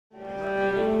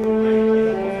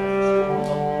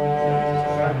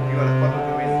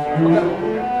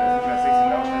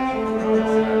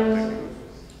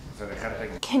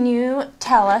Can you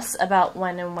tell us about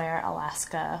when and where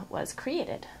Alaska was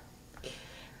created?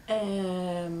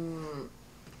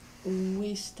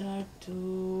 We start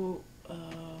to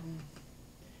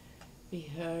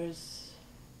rehearse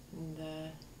in the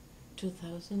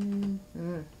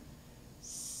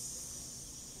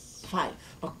 2005,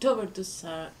 October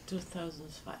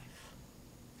 2005.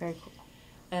 Very cool.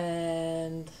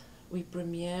 And we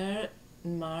premiere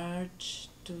March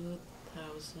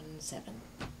 2007.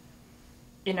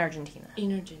 In Argentina?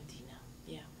 In Argentina,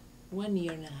 yeah. 1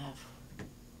 year and a half,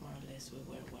 more or less, we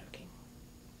were working.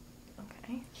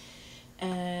 Okay.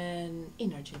 And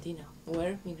in Argentina.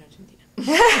 Where? In Argentina.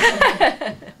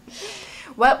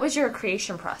 What was your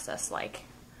creation process like?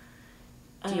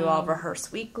 Do you all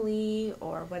rehearse weekly,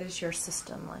 or what is your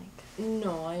system like?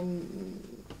 No,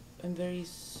 I'm very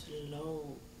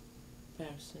slow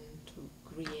person to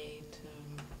create.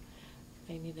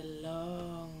 I need a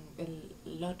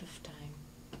lot of time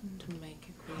to make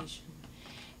a creation,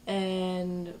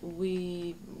 and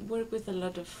we work with a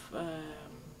lot of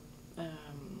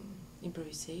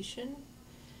improvisation,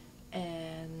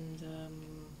 and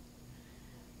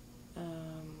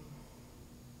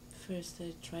first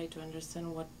I try to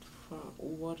understand what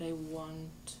I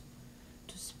want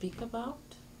to speak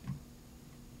about,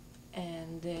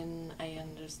 and then I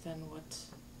understand what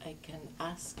I can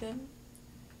ask them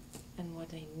and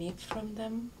what I need from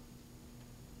them,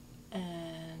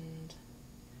 and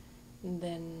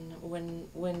then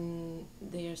when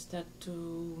they start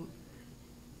to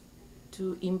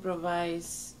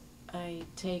improvise, I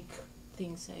take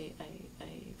things I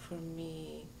for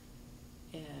me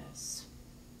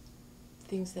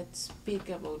things that speak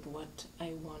about what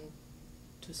I want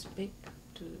to speak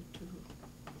to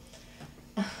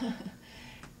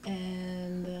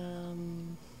and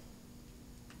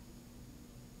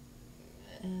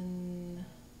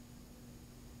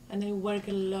I work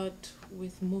a lot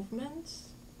with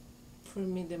movements. For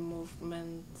me, the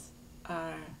movements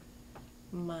are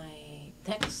my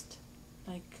text,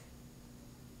 like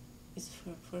it's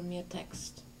for me a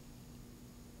text.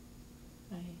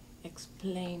 I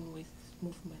explain with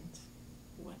movement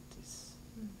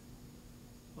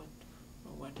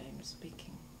what I'm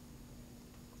speaking,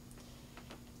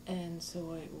 and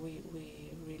so we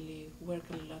really work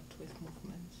a lot with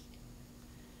movements.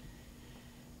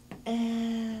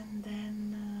 And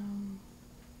then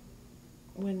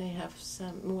when I have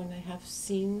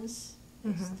scenes,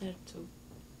 I start to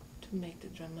make the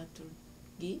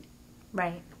dramaturgy.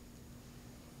 Right.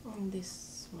 And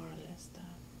this more or less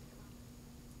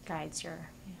guides your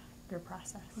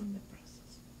process. The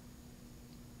process.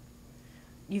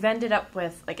 You've ended up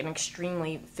with like an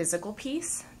extremely physical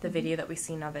piece. The video that we've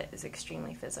seen of it is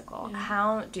extremely physical. Yeah.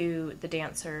 How do the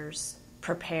dancers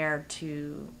prepare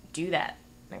to do that,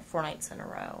 like 4 nights in a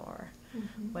row or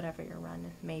whatever your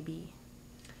run may be?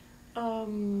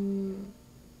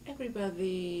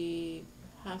 Everybody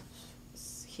has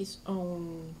his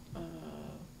own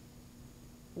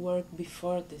work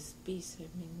before this piece. I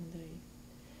mean,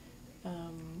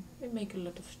 we make a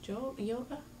lot of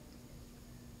yoga.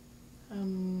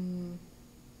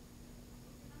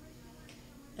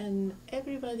 And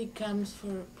everybody comes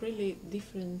for really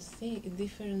different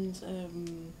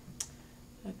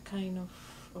kind of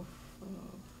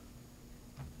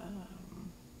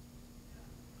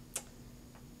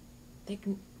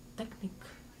technique.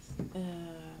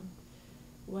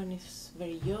 One is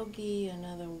very yogi,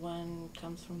 another one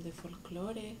comes from the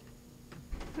folklore.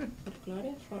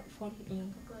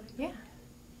 Yeah.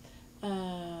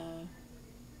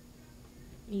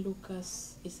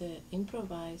 Lucas is an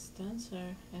improvised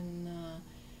dancer, and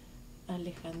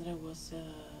Alejandra was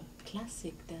a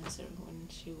classic dancer when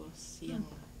she was young.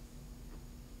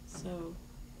 So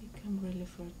they come really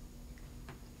for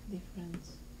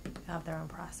different. Have their own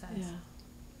process. Yeah.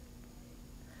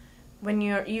 When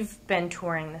you've been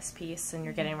touring this piece and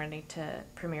you're getting ready to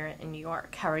premiere it in New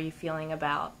York, how are you feeling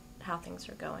about how things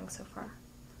are going so far?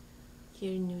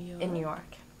 Here in New York? In New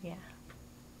York, yeah.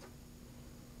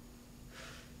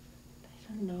 I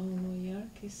don't know, New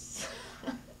York is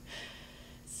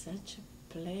such a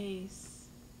place.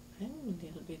 I'm a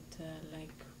little bit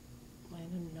like, I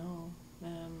don't know.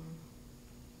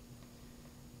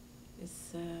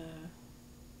 It's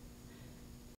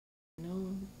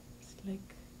it's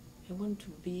like I want to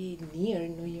be near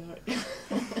New York.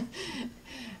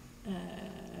 I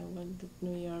want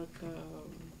New York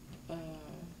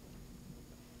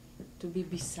to be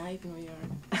beside New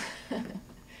York.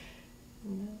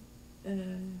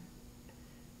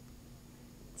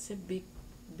 It's a big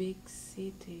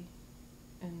city,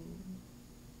 and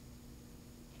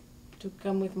to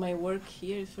come with my work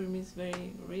here for me is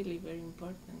really very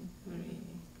important.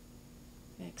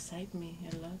 Very excite me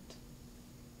a lot.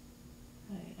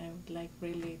 I would like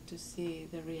really to see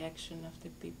the reaction of the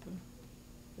people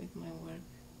with my work.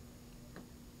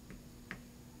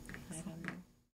 I don't know.